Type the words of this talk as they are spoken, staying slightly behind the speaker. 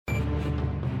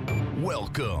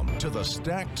Welcome to the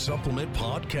Stacked Supplement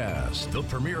Podcast, the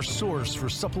premier source for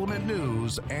supplement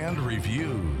news and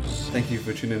reviews. Thank you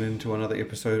for tuning in to another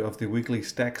episode of the weekly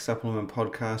Stacked Supplement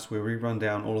Podcast, where we run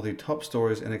down all of the top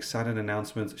stories and exciting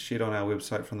announcements shared on our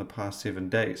website from the past 7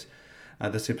 days.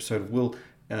 This episode will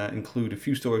include a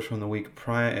few stories from the week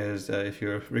prior, as if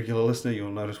you're a regular listener, you'll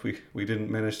notice we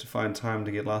didn't manage to find time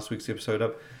to get last week's episode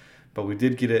up, but we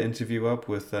did get an interview up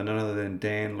with none other than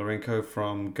Dan Lourenco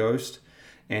from Ghost.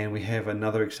 And we have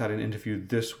another exciting interview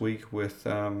this week with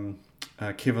Kevin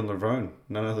Levrone,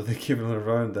 none other than Kevin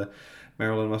Levrone, the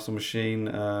Maryland Muscle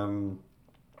Machine.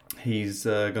 He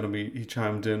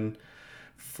chimed in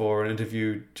for an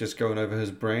interview just going over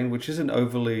his brand, which isn't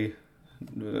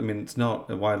it's not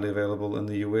widely available in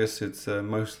the US, it's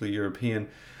mostly European,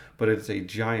 but it's a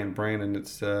giant brand and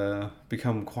it's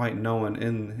become quite known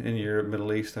in Europe,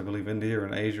 Middle East, I believe India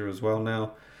and Asia as well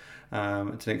now.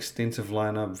 It's an extensive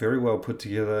lineup, very well put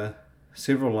together,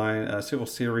 several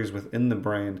series within the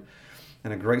brand,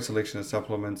 and a great selection of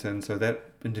supplements. And so that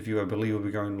interview, I believe, will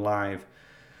be going live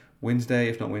Wednesday,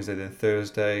 if not Wednesday, then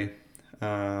Thursday.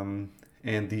 And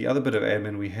the other bit of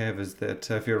admin we have is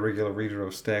that if you're a regular reader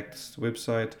of Stacked's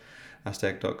website,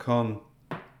 stacked.com,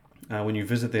 when you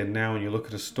visit there now and you look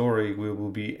at a story, we will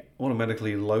be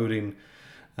automatically loading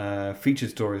featured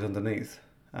stories underneath.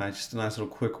 Just a nice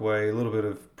little quick way, a little bit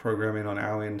of programming on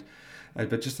our end,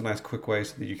 but just a nice quick way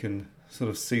so that you can sort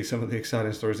of see some of the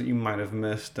exciting stories that you might have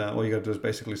missed. All you got to do is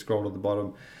basically scroll to the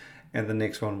bottom and the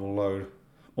next one will load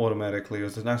automatically. It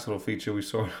was a nice little feature we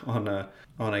saw on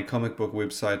a comic book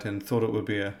website and thought it would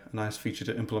be a nice feature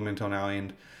to implement on our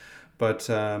end. But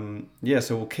so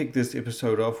we'll kick this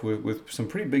episode off with some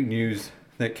pretty big news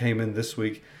that came in this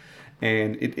week,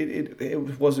 and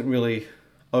it wasn't really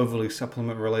overly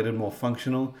supplement related, more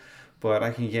functional, but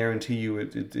I can guarantee you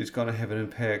it's going to have an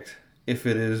impact if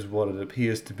it is what it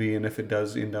appears to be, and if it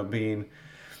does end up being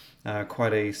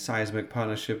quite a seismic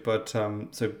partnership. But so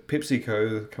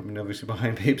PepsiCo, the company obviously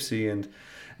behind Pepsi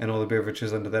and all the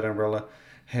beverages under that umbrella,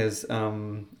 has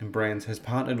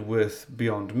partnered with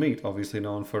Beyond Meat, obviously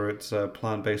known for its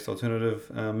plant-based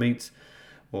alternative meats,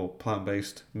 or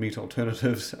plant-based meat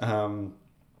alternatives.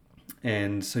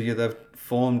 And so they've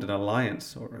formed an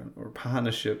alliance or a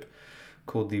partnership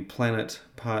called the Planet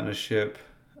Partnership,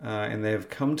 and they've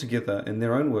come together, in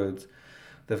their own words,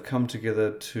 they've come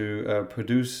together to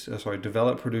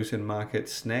develop, produce, and market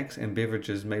snacks and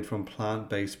beverages made from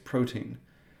plant-based protein,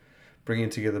 bringing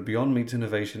together Beyond Meat's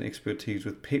innovation expertise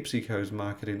with PepsiCo's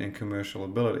marketing and commercial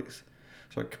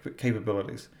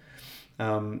capabilities.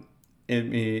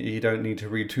 You don't need to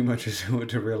read too much into it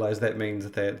to realize that means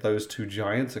that those two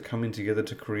giants are coming together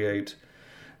to create,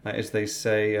 as they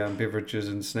say, beverages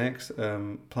and snacks,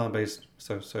 plant-based,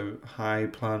 so high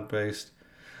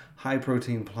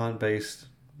protein, plant-based,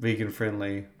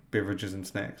 vegan-friendly beverages and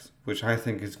snacks, which I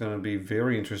think is going to be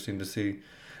very interesting to see.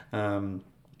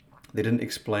 They didn't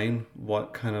explain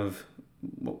what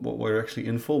we're actually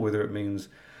in for, whether it means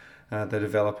they're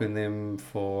developing them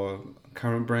for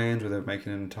current brands, whether they're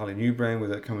making an entirely new brand,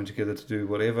 whether they're coming together to do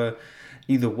whatever.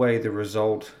 Either way, the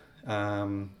result,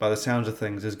 by the sounds of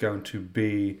things, is going to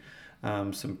be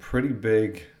some pretty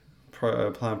big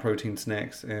plant protein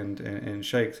snacks and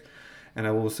shakes. And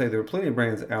I will say there are plenty of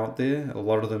brands out there, a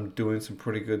lot of them doing some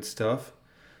pretty good stuff.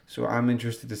 So I'm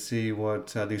interested to see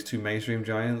what these two mainstream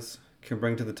giants can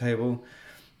bring to the table.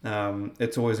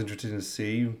 It's always interesting to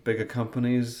see bigger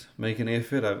companies make an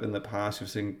effort. In the past, you've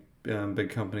seen big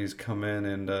companies come in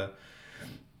and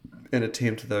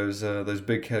attempt those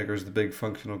big categories, the big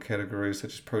functional categories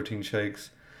such as protein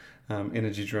shakes,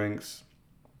 energy drinks,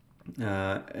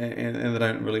 and they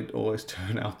don't really always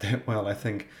turn out that well. I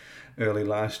think early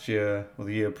last year, or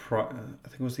the year prior, I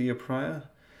think it was the year prior,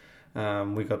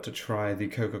 we got to try the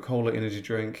Coca-Cola energy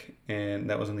drink, and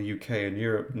that was in the UK and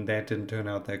Europe, and that didn't turn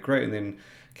out that great. And then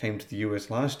came to the US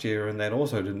last year, and that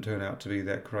also didn't turn out to be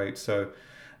that great. So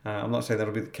I'm not saying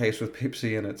that'll be the case with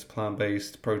Pepsi and its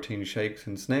plant-based protein shakes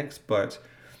and snacks, but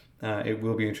it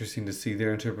will be interesting to see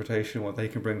their interpretation, what they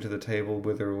can bring to the table,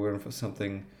 whether we're in for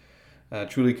something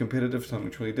truly competitive,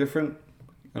 something truly different.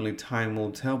 Only time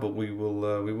will tell, but we will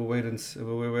wait and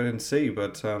see.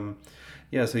 But so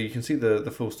you can see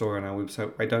the full story on our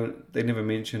website. They never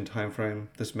mentioned time frame.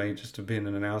 This may just have been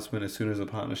an announcement as soon as the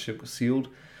partnership was sealed.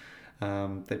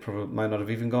 They probably might not have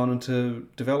even gone into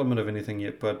development of anything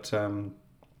yet, but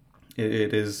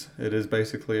it is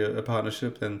basically a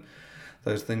partnership, and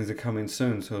those things are coming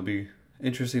soon. So it'll be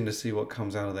interesting to see what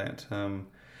comes out of that.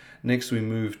 Next, we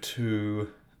move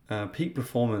to Peak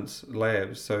Performance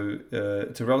Labs. So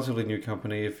it's a relatively new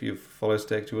company. If you've followed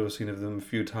Stacked, you would have seen of them a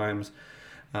few times.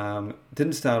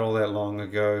 Didn't start all that long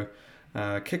ago.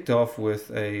 kicked off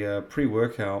with a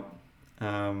pre-workout.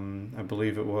 I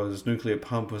believe it was Nuclear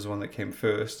Pump was the one that came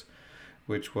first,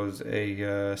 which was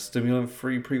a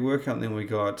stimulant-free pre-workout. And then we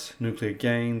got Nuclear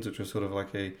Gains, which was sort of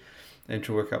like a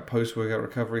intra-workout, post-workout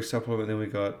recovery supplement. Then we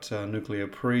got Nuclear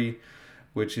Pre,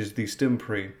 which is the Stim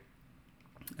Pre.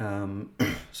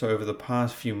 So over the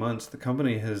past few months, the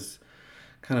company has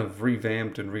kind of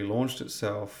revamped and relaunched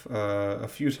itself a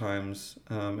few times.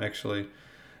 Actually,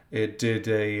 it did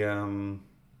it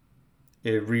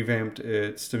revamped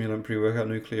its stimulant pre-workout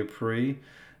Nuclear Pre,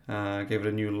 gave it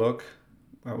a new look.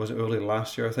 It was early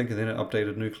last year, I think, and then it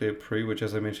updated Nuclear Pre, which,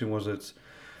 as I mentioned, was its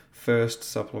first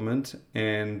supplement.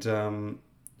 And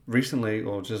recently,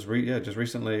 or just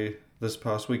recently, this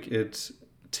past week, it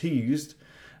teased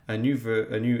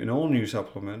an all-new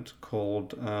supplement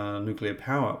called Nuclear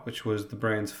Power, which was the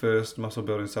brand's first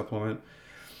muscle-building supplement.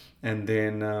 And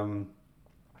then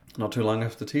not too long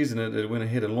after teasing it, it went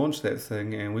ahead and launched that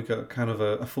thing, and we got kind of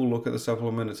a full look at the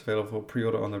supplement. It's available for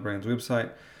pre-order on the brand's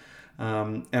website.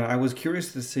 And I was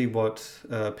curious to see what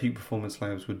Peak Performance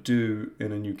Labs would do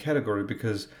in a new category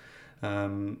because,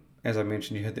 as I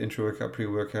mentioned, you had the intra-workout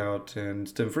pre-workout and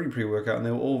stim-free pre-workout, and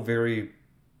they were all very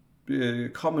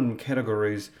common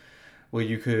categories where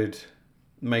you could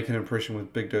make an impression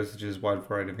with big dosages, wide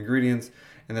variety of ingredients,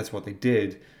 and that's what they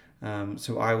did.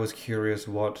 So I was curious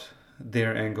what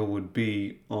their angle would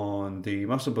be on the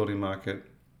muscle building market,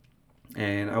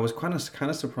 and I was kind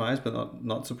of surprised, but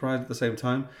not surprised at the same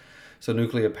time. So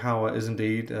Nuclear Power is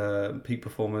indeed Peak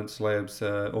Performance Labs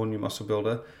all new muscle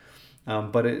builder,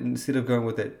 but instead of going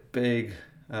with that big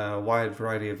wide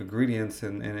variety of ingredients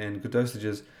and good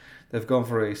dosages, they've gone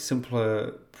for a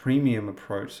simpler premium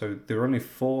approach. So there are only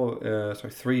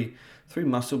three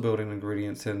muscle building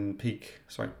ingredients in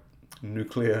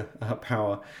Nuclear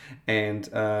Power, and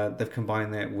they've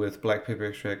combined that with black pepper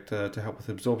extract to help with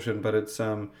absorption. But it's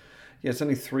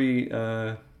only three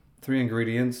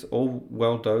ingredients, all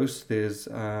well dosed. There's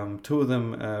two of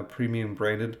them premium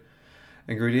branded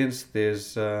ingredients.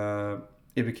 There's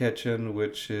Epicatchin,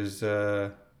 which is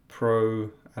Pro.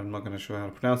 I'm not going to show how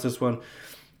to pronounce this one.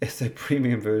 It's a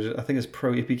premium version. I think it's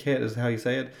Pro Epicat is how you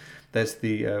say it. That's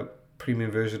the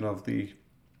premium version of the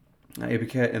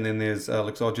Epicat. And then there's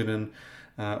Lexogenin,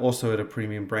 also at a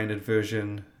premium branded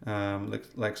version,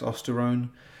 Lexosterone.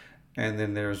 And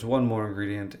then there's one more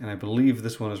ingredient, and I believe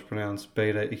this one is pronounced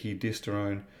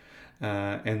beta-echidisterone.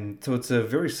 And so it's a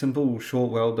very simple,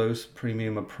 short, well-dosed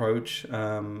premium approach.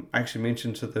 I actually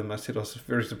mentioned to them, I said I was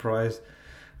very surprised.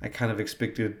 I kind of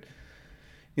expected,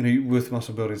 with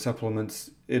muscle building supplements,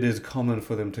 it is common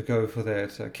for them to go for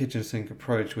that kitchen sink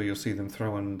approach where you'll see them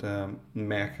throwing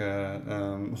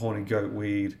maca, horny goat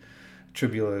weed,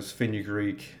 tribulus,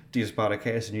 fenugreek, D-aspartic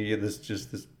acid, and you get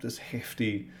this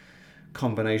hefty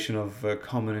combination of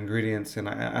common ingredients. And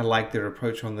I like their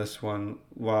approach on this one.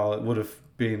 While it would have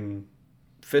been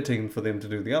fitting for them to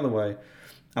do the other way,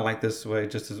 I like this way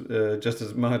just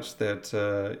as much,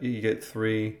 that you get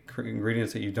three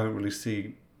ingredients that you don't really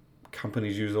see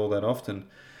companies use all that often.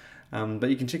 But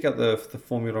you can check out the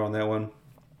formula on that one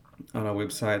on our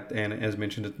website, and as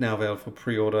mentioned, it's now available for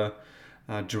pre-order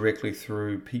directly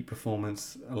through Peak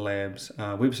Performance Labs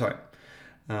website.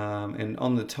 And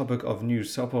on the topic of new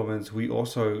supplements, we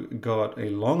also got a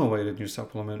long-awaited new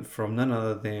supplement from none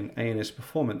other than ANS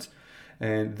Performance,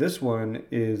 and this one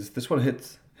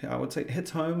hits, I would say,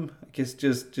 hits home. I guess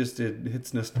just it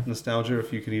hits nostalgia,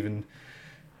 if you could even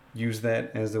use that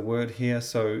as a word here.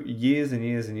 So years and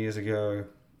years and years ago,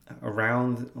 I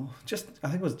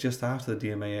think it was just after the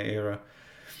DMA era,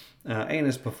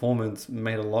 ANS Performance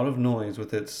made a lot of noise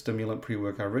with its stimulant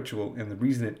pre-workout ritual, and the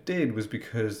reason it did was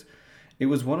because it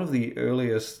was one of the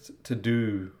earliest to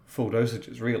do full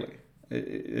dosages, really.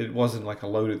 It wasn't like a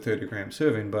loaded 30-gram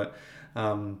serving, but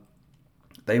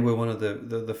they were one of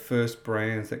the first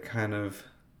brands that kind of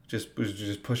was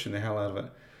just pushing the hell out of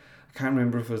it. I can't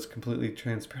remember if it was completely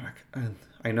transparent.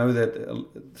 I know that,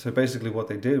 so basically what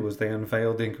they did was they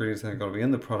unveiled the ingredients that are going to be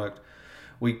in the product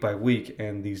week by week,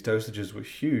 and these dosages were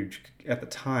huge at the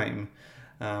time,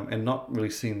 and not really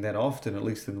seen that often, at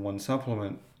least in one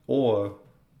supplement, or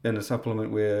in a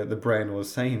supplement where the brand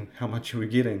was saying how much you were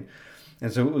getting.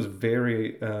 And so it was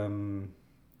very,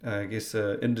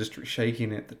 industry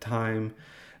shaking at the time.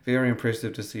 Very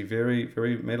impressive to see, very,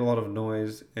 very, made a lot of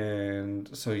noise. And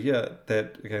so,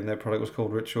 that product was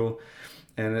called Ritual,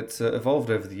 and it's evolved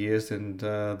over the years. And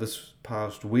this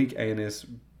past week, ANS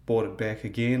brought it back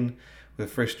again with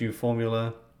a fresh new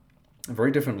formula, a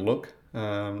very different look.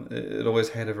 It always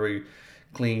had a very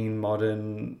clean,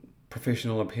 modern,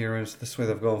 professional appearance. This way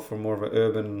they've gone for more of an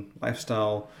urban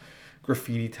lifestyle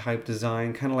graffiti type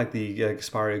design, kind of like the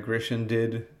Gaspari Aggression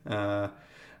did,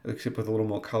 except with a little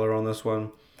more color on this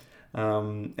one.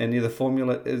 And yeah, the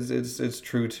formula is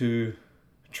true to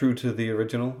the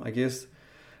original, I guess.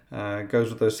 Goes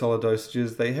with those solid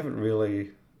dosages. They haven't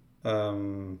really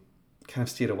kind of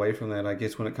steered away from that, I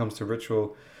guess, when it comes to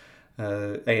Ritual.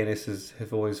 ANSs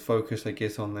have always focused, I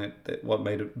guess, on that what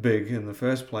made it big in the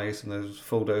first place, and those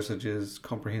full dosages,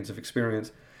 comprehensive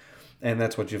experience. And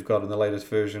that's what you've got in the latest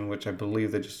version, which I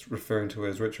believe they're just referring to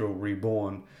as Ritual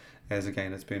Reborn, as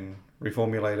again, it's been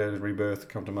reformulated, rebirthed,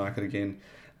 come to market again.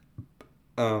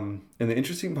 And the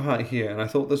interesting part here, and I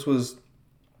thought this was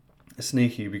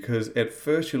sneaky, because at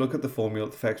first you look at the formula,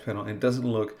 at the facts panel, and it doesn't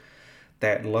look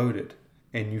that loaded,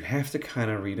 and you have to kind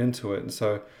of read into it. And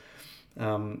so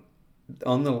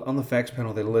on the facts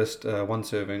panel, they list one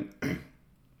serving,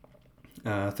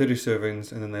 30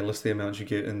 servings, and then they list the amounts you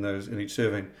get in each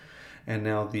serving. And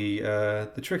now the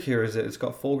trick here is that it's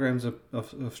got 4 grams of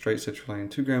straight citrulline,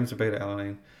 2 grams of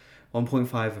beta-alanine,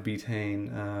 1.5 of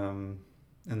betaine,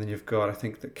 and then you've got, I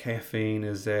think the caffeine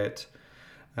is at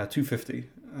 250.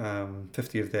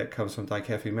 50 of that comes from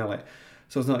dicaffeine malate.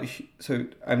 So it's not. So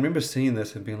I remember seeing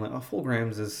this and being like, 4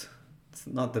 grams it's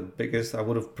not the biggest. I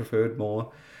would have preferred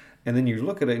more. And then you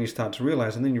look at it and you start to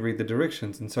realize, and then you read the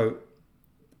directions. And so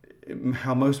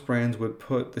how most brands would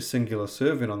put the singular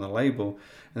serving on the label,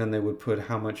 and then they would put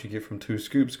how much you get from 2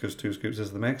 scoops, because 2 scoops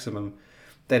is the maximum.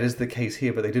 That is the case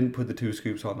here, but they didn't put the 2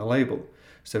 scoops on the label.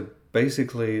 So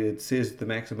basically it says the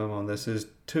maximum on this is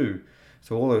 2.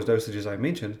 So all those dosages I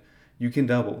mentioned, you can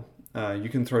double. You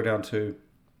can throw down 2.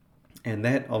 And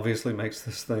that obviously makes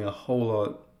this thing a whole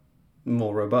lot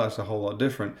more robust, a whole lot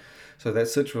different. So that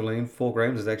citrulline, 4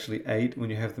 grams, is actually 8 when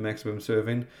you have the maximum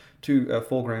serving.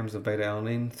 4 grams of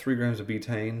beta-alanine, 3 grams of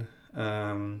betaine.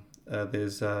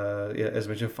 There's, as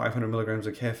mentioned, 500 milligrams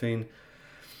of caffeine,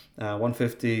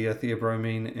 150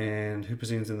 theobromine, and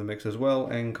huperzines in the mix as well,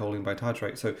 and choline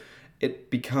bitartrate. So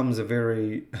it becomes a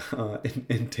very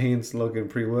intense looking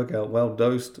pre-workout,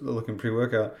 well-dosed looking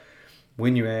pre-workout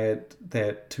when you add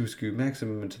that 2 scoop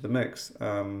maximum into the mix.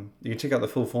 You can check out the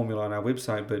full formula on our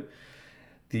website, but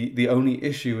the only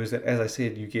issue is that, as I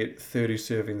said, you get 30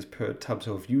 servings per tub.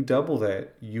 So if you double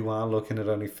that, you are looking at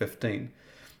only 15.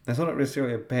 That's not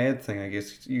necessarily a bad thing, I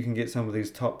guess. You can get some of these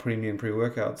top premium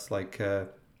pre-workouts like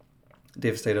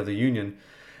Devastate of the Union,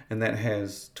 and that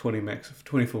has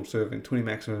 20 full serving, 20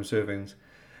 maximum servings.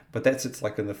 But that sits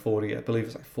like in the 40, I believe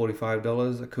it's like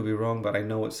 $45. I could be wrong, but I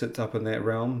know it sits up in that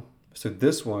realm. So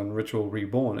this one, Ritual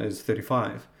Reborn, is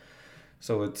 35.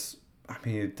 So it's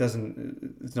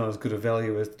not as good a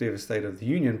value as Devastate of the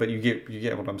Union, but you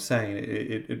get what I'm saying.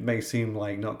 It may seem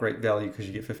like not great value because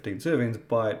you get 15 servings,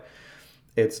 but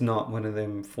it's not one of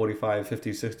them $45, $50,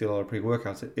 $60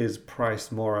 pre-workouts. It is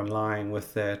priced more in line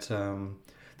with that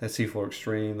C4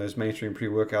 Extreme, those mainstream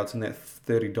pre-workouts in that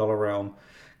 $30 realm,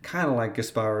 kind of like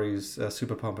Gaspari's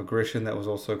Super Pump Aggression. That was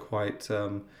also quite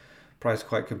priced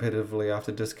quite competitively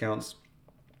after discounts.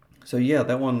 So yeah,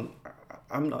 that one,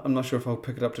 I'm not sure if I'll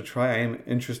pick it up to try. I am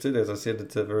interested. As I said,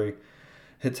 it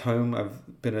hits home.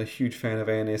 I've been a huge fan of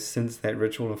ANS since that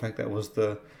Ritual. In fact, that was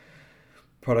the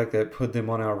product that put them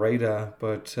on our radar.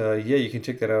 But yeah, you can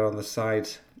check that out on the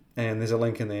site, and there's a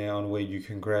link in there on where you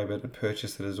can grab it and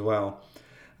purchase it as well.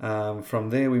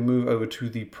 From there, we move over to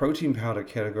the protein powder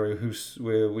category,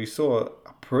 where we saw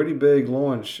a pretty big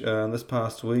launch this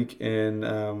past week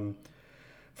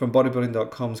from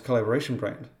bodybuilding.com's collaboration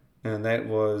brand, and that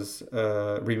was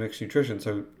Remix Nutrition.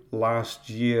 So last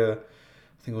year,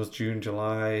 I think it was June,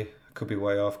 July, could be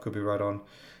way off, could be right on,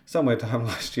 somewhere time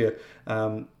last year,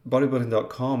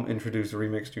 bodybuilding.com introduced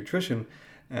Remix Nutrition,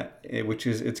 which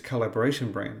is its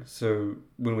collaboration brand. So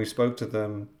when we spoke to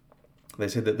them, they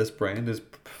said that this brand is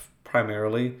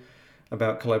primarily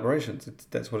about collaborations.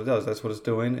 That's what it does. That's what it's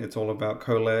doing. It's all about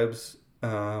collabs,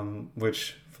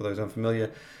 which, for those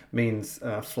unfamiliar, means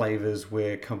flavors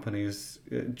where companies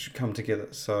come together.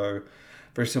 So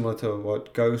very similar to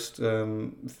what Ghost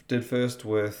did first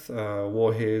with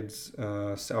Warheads,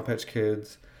 Sour Patch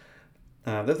Kids.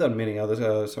 They've done many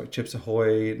others. Chips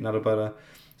Ahoy, Nutter Butter.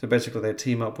 So basically, they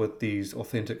team up with these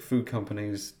authentic food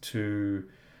companies to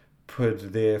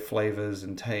put their flavors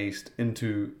and taste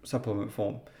into supplement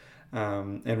form.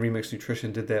 And Remix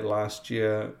Nutrition did that last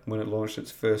year when it launched its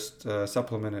first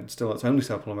supplement, and still its only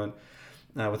supplement,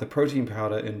 with a protein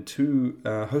powder in 2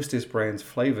 Hostess brands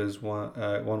flavors.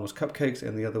 One was cupcakes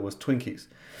and the other was Twinkies.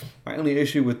 My only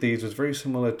issue with these was very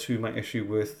similar to my issue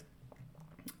with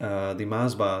the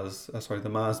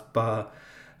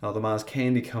Mars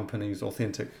Candy Company's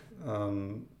authentic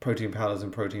protein powders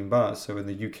and protein bars. So in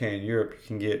the UK and Europe, you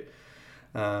can get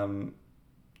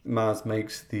Mars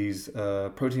makes these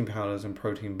protein powders and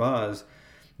protein bars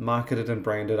marketed and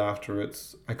branded after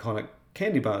its iconic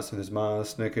candy bars. So there's Mars,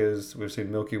 Snickers, we've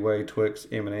seen Milky Way, Twix,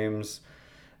 M&Ms.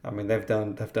 I mean, they've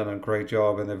done a great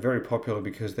job, and they're very popular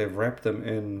because they've wrapped them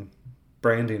in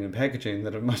branding and packaging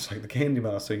that are much like the candy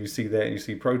bar. So you see that, you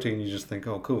see protein, you just think,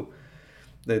 oh, cool,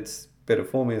 that's better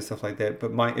for me and stuff like that.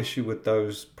 But my issue with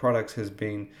those products has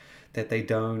been that they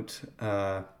don't.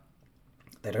 I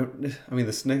mean,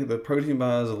 the protein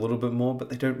bar is a little bit more, but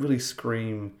they don't really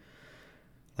scream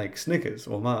like Snickers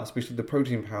or Mars, especially the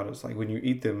protein powders. Like when you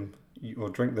eat them or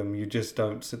drink them, you just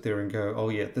don't sit there and go, oh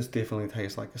yeah, this definitely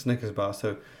tastes like a Snickers bar.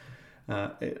 So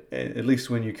at least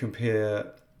when you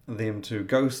compare them to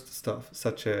Ghost stuff,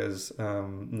 such as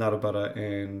Nutter Butter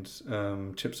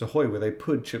and Chips Ahoy, where they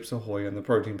put Chips Ahoy in the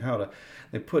protein powder,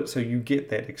 so you get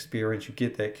that experience, you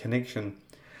get that connection.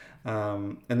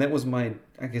 And that was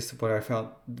I guess what I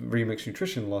felt Remix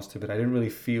Nutrition lost a bit. I didn't really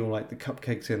feel like the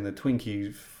cupcakes and the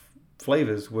Twinkie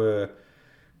flavors were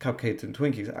cupcakes and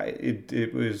Twinkies.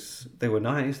 They were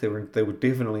nice. They were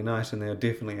definitely nice, and they were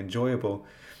definitely enjoyable.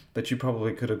 But you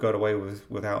probably could have got away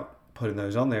without putting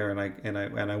those on there, and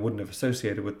I wouldn't have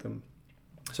associated with them.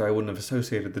 So I wouldn't have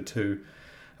associated the two.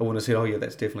 I wouldn't have said, oh yeah,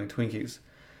 that's definitely Twinkies.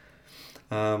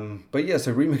 But yeah,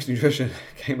 so Remix Nutrition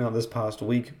came out this past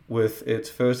week with its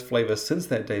first flavor since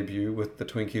that debut with the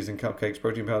Twinkies and Cupcakes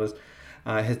protein powders.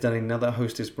 Has done another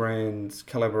Hostess Brands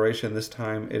collaboration. This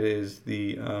time it is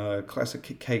the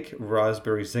Classic Cake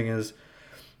Raspberry Zingers,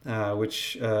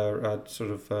 which are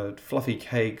sort of fluffy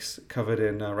cakes covered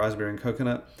in raspberry and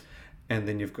coconut. And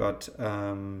then you've got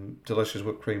delicious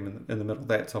whipped cream in the middle.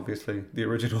 That's obviously the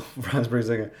original Raspberry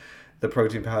Zinger. The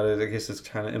protein powder, I guess, is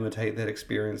trying to imitate that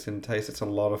experience and taste. It's a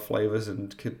lot of flavors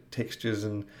and textures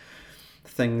and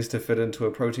things to fit into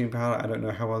a protein powder. I don't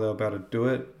know how well they're about to do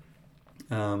it.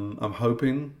 I'm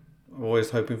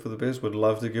always hoping for the best. Would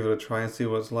love to give it a try and see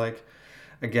what it's like.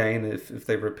 Again, if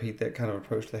they repeat that kind of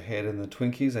approach they had in the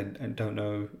Twinkies, I don't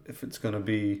know if it's going to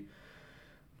be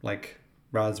like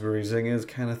Raspberry Zingers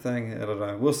kind of thing. I don't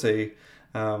know. We'll see.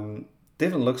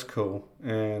 Definitely looks cool,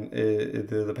 and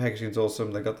the packaging's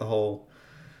awesome. They got the whole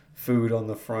food on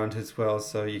the front as well,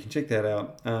 so you can check that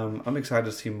out. I'm excited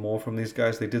to see more from these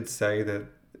guys. They did say that,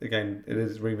 again,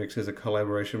 Remix is a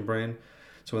collaboration brand,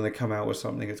 so when they come out with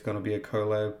something, it's going to be a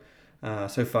collab.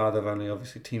 So far, they've only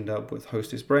obviously teamed up with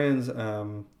Hostess Brands,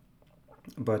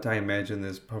 but I imagine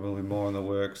there's probably more in the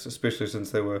works, especially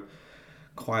since they were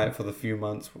quiet for the few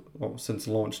months since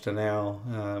launch to now,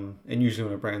 and usually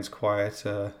when a brand's quiet,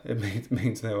 it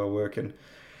means they were working.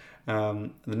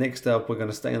 The next up, we're going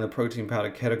to stay in the protein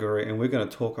powder category, and we're going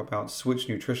to talk about Switch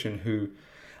Nutrition, who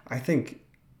I think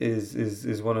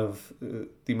is one of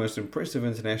the most impressive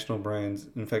international brands.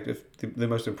 In fact, if the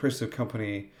most impressive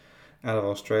company out of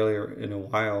Australia in a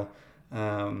while.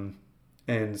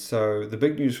 And so the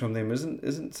big news from them isn't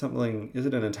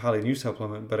an entirely new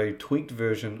supplement, but a tweaked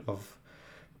version of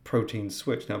Protein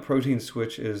Switch. Now, Protein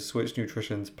Switch is Switch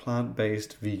Nutrition's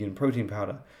plant-based vegan protein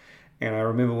powder, and I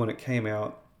remember when it came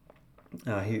out,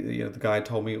 the guy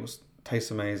told me tastes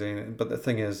amazing. But the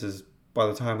thing is by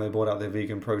the time they brought out their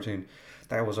vegan protein,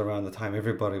 that was around the time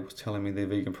everybody was telling me their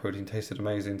vegan protein tasted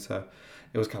amazing. So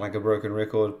it was kind of like a broken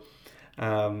record.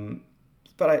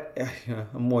 But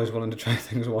I'm always willing to try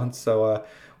things once. So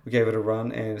we gave it a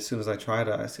run, and as soon as I tried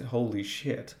it, I said, "Holy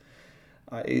shit!"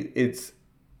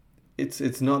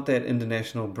 It's not that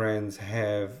international brands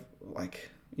have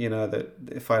that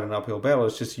they fight an uphill battle.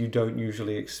 It's just you don't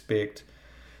usually expect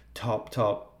top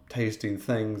tasting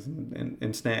things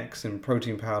and snacks and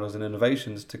protein powders and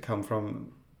innovations to come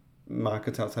from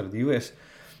markets outside of the US.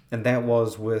 And that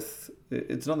was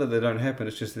it's not that they don't happen,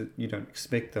 it's just that you don't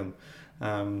expect them.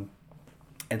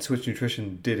 And Switch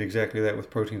Nutrition did exactly that with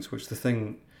Protein Switch. The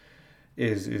thing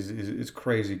is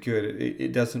crazy good.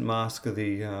 It doesn't mask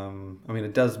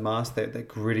it does mask that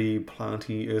gritty,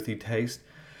 planty, earthy taste.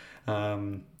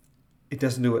 It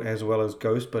doesn't do it as well as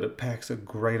Ghost, but it packs a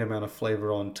great amount of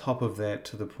flavor on top of that,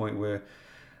 to the point where,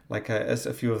 as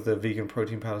a few of the vegan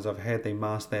protein powders I've had, they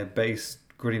mask that base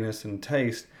grittiness and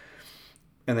taste,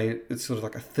 and it's sort of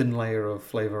like a thin layer of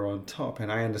flavor on top.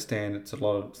 And I understand it's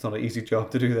not an easy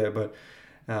job to do that, but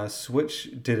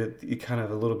Switch did it kind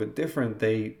of a little bit different.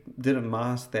 They didn't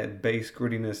mask that base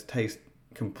grittiness taste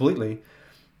completely,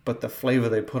 but the flavor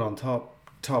they put on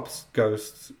tops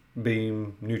Ghosts,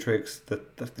 Beam, Nutrix,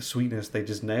 the sweetness, they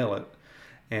just nail it.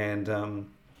 And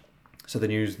so the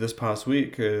news this past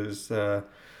week is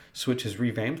Switch has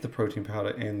revamped the protein powder,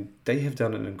 and they have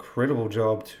done an incredible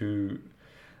job to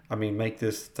make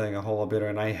this thing a whole lot better.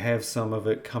 And I have some of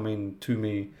it coming to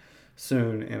me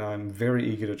soon, and I'm very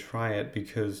eager to try it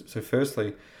because, so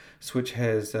firstly, Switch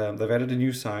has, they've added a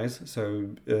new size, so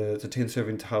it's a 10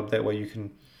 serving tub, that way you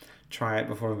can try it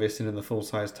before investing in the full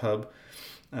size tub.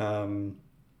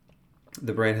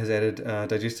 The brand has added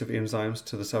digestive enzymes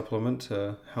to the supplement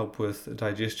to help with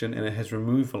digestion, and it has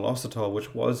removed Velocitol,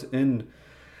 which was in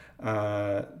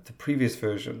the previous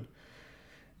version.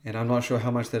 And I'm not sure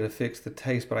how much that affects the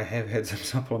taste, but I have had some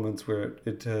supplements where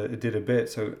it did a bit.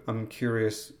 So I'm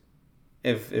curious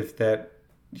if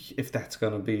that's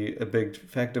going to be a big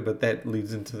factor. But that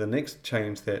leads into the next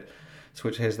change that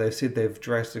Switch has. They've said they've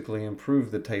drastically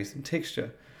improved the taste and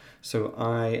texture. So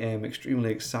I am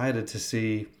extremely excited to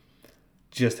see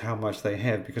just how much they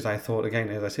have, because I thought, again,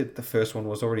 as I said, the first one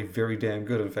was already very damn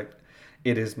good. In fact,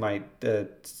 it is my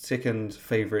second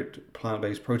favorite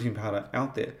plant-based protein powder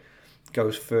out there.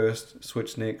 Goes first,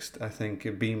 Switch next, I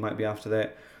think Beam might be after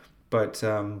that. But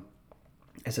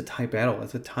it's a tight battle.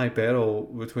 It's a tight battle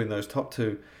between those top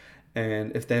two.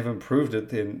 And if they've improved it,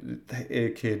 then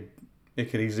it could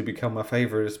easily become my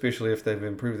favorite, especially if they've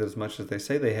improved it as much as they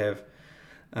say they have.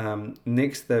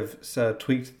 Next, they've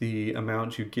tweaked the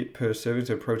amount you get per serving.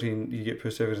 So protein you get per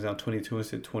serving is now 22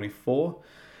 instead of 24.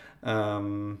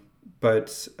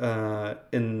 But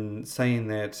in saying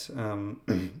that,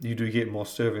 you do get more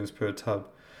servings per tub.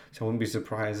 So I wouldn't be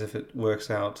surprised if it works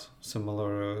out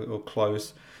similar or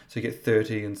close. So you get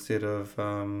 30 instead of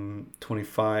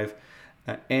 25.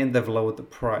 And they've lowered the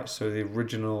price. So the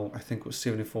original, I think, was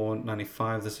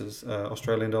 $74.95. This is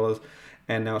Australian dollars.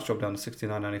 And now it's dropped down to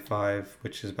 $69.95,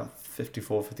 which is about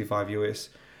 $55 US.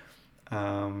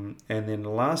 And then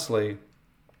lastly,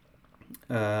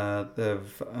 I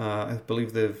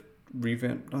believe they've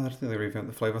revamped. No, I don't think they revamped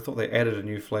the flavor. I thought they added a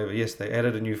new flavor. Yes, they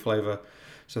added a new flavor.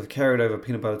 So they've carried over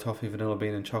peanut butter, toffee, vanilla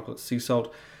bean, and chocolate sea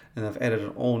salt. And they've added an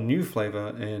all new flavor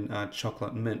in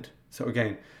chocolate mint. So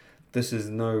again, this is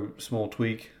no small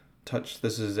tweak.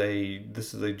 This is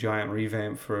a giant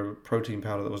revamp for a protein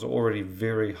powder that was already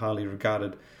very highly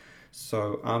regarded.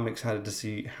 So I'm excited to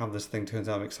see how this thing turns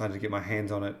out. I'm excited to get my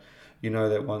hands on it. You know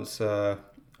that once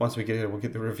we get it, we'll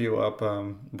get the review up.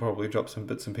 We'll probably drop some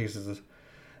bits and pieces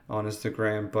on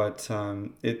Instagram. But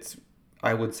it's,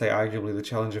 I would say, arguably the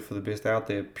challenger for the best out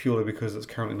there, purely because it's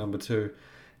currently number 2,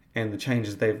 and the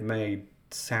changes they've made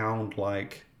sound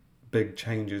like big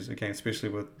changes again, especially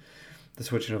with the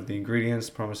switching of the ingredients,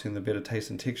 promising the better taste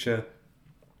and texture.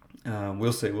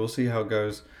 We'll see how it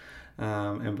goes,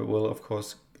 but we'll of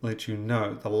course let you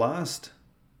know. The last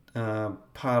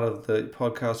part of the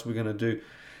podcast we're going to do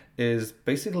is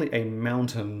basically a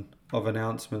mountain of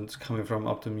announcements coming from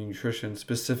Optimum Nutrition,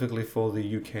 specifically for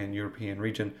the UK and European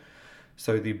region.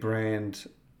 So the brand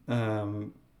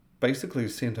basically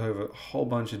sent over a whole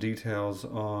bunch of details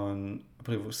on, I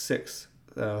believe it was 6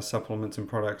 supplements and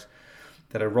products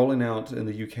that are rolling out in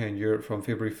the UK and Europe from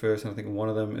February 1st, and I think one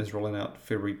of them is rolling out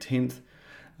February 10th.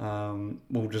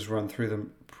 We'll just run through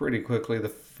them pretty quickly. We'll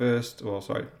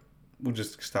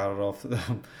just start it off.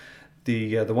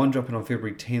 The one dropping on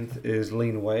February 10th is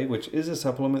Lean Whey, which is a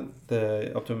supplement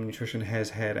the Optimum Nutrition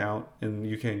has had out in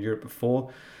the UK and Europe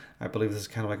before. I believe this is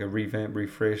kind of like a revamp,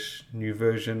 refresh, new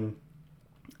version.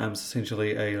 It's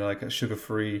essentially a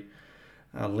sugar-free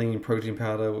lean protein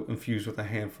powder infused with a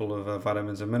handful of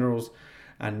vitamins and minerals.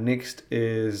 Next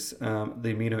is the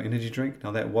Amino Energy Drink. Now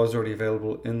that was already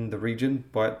available in the region,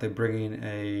 but they're bringing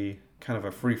a kind of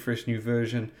a free, fresh new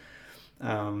version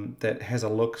that has a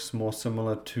look more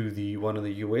similar to the one in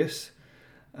the US.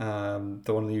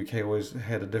 The one in the UK always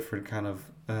had a different kind of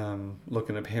look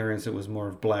and appearance. It was more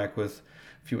of black with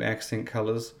a few accent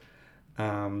colors.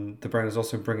 The brand is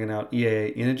also bringing out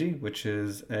EAA Energy, which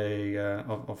is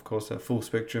of course a full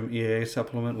spectrum EAA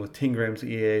supplement with 10 grams of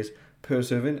EAAs per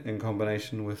serving in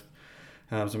combination with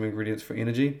some ingredients for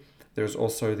energy. There's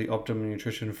also the Optimum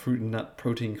Nutrition Fruit and Nut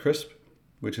Protein Crisp,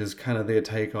 which is kind of their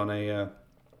take on a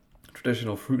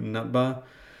traditional fruit and nut bar.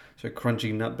 So a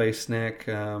crunchy nut-based snack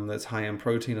that's high in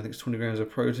protein. I think it's 20 grams of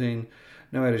protein,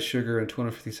 no added sugar, and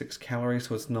 256 calories.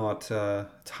 So it's not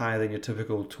it's higher than your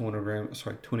typical 20 grams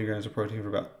of protein for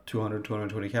about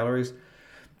 220 calories.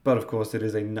 But of course, it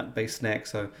is a nut-based snack,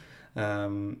 so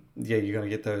you're going to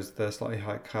get the slightly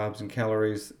high carbs and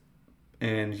calories.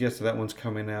 And so that one's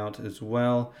coming out as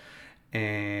well.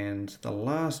 And the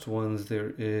last ones,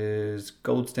 there is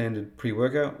Gold Standard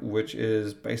Pre-Workout, which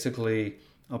is basically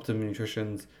Optimum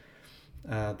Nutrition's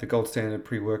the Gold Standard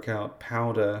Pre-Workout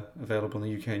powder available in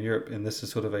the UK and Europe. And this is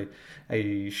sort of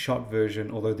a shot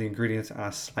version, although the ingredients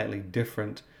are slightly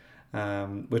different.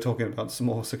 We're talking about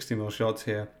small 60ml shots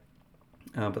here,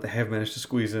 but they have managed to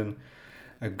squeeze in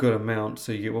a good amount.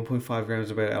 So you get 1.5 grams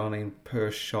of beta-alanine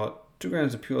per shot 2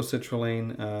 grams of pure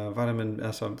citrulline, vitamin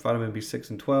B6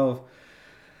 and 12,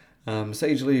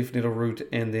 sage leaf, nettle root,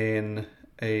 and then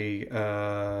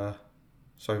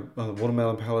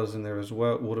watermelon powder is in there as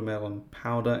well, watermelon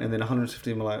powder, and then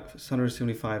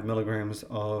 175 milligrams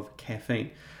of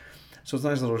caffeine. So it's a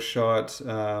nice little shot.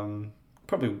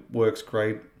 Probably works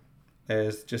great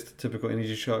as just a typical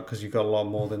energy shot because you've got a lot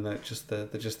more than that, just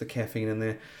the caffeine in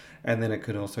there. And then it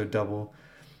could also double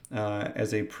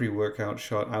as a pre-workout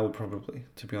shot. I would probably,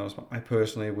 to be honest, I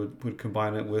personally would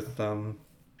combine it with a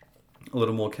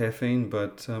little more caffeine.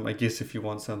 But I guess if you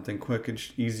want something quick and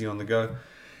easy on the go,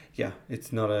 yeah,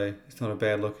 it's not a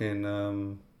bad looking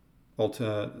not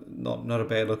a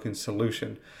bad looking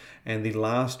solution. And the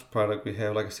last product we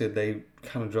have, like I said, they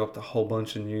kind of dropped a whole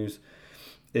bunch of news,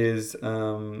 is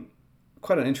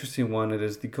quite an interesting one. It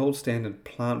is the Gold Standard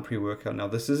Plant Pre-Workout. Now,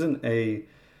 this isn't a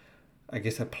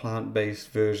plant-based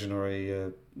version or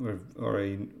a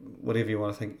whatever you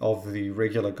want to think of the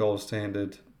regular Gold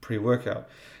Standard pre-workout.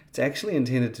 It's actually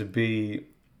intended to be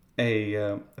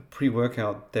a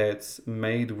pre-workout that's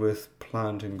made with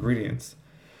plant ingredients.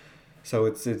 So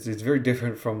it's very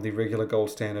different from the regular Gold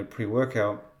Standard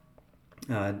pre-workout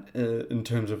in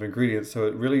terms of ingredients. So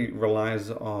it really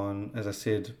relies on, as I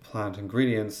said, plant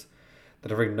ingredients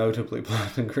that are very notably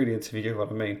plant ingredients, if you get what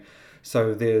I mean.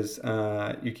 So there's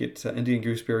you get Indian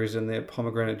gooseberries in there,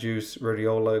 pomegranate juice,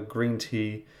 rhodiola, green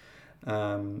tea,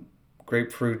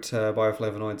 grapefruit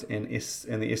bioflavonoids, and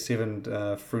the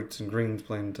S7 fruits and greens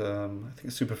blend. I think a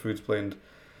superfoods blend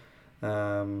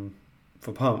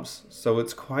for pumps. So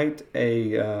it's quite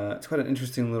an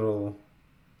interesting little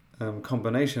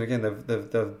combination. Again,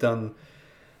 they've done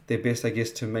their best, I guess,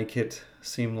 to make it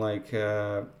seem like,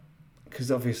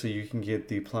 because obviously you can get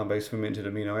the plant-based fermented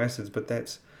amino acids, but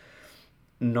that's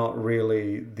not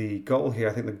really the goal here.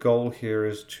 I think the goal here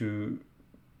is to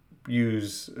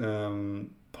use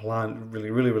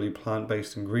really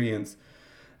plant-based ingredients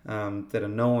that are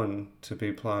known to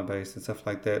be plant-based and stuff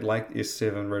like that, like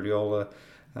S7, rhodiola,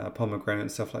 pomegranate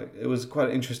and stuff like that. It was quite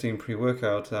an interesting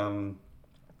pre-workout and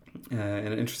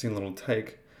an interesting little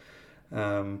take.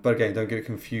 But again, don't get it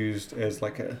confused as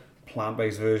like a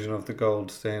plant-based version of the Gold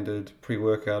Standard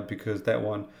pre-workout, because that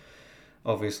one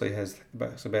obviously has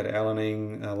about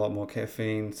alanine, a lot more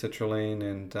caffeine, citrulline,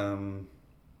 and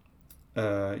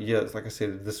like I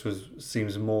said, this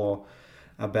seems more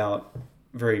about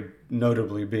very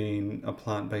notably being a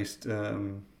plant-based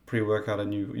pre-workout,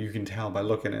 and you can tell by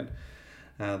looking at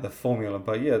the formula.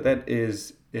 But yeah, that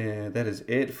is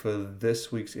it for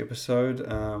this week's episode.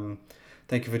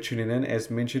 Thank you for tuning in.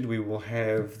 As mentioned, we will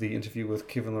have the interview with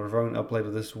Kevin Levrone up later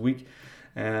this week,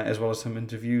 as well as some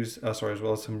reviews,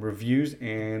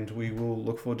 and we will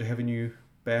look forward to having you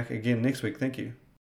back again next week. Thank you.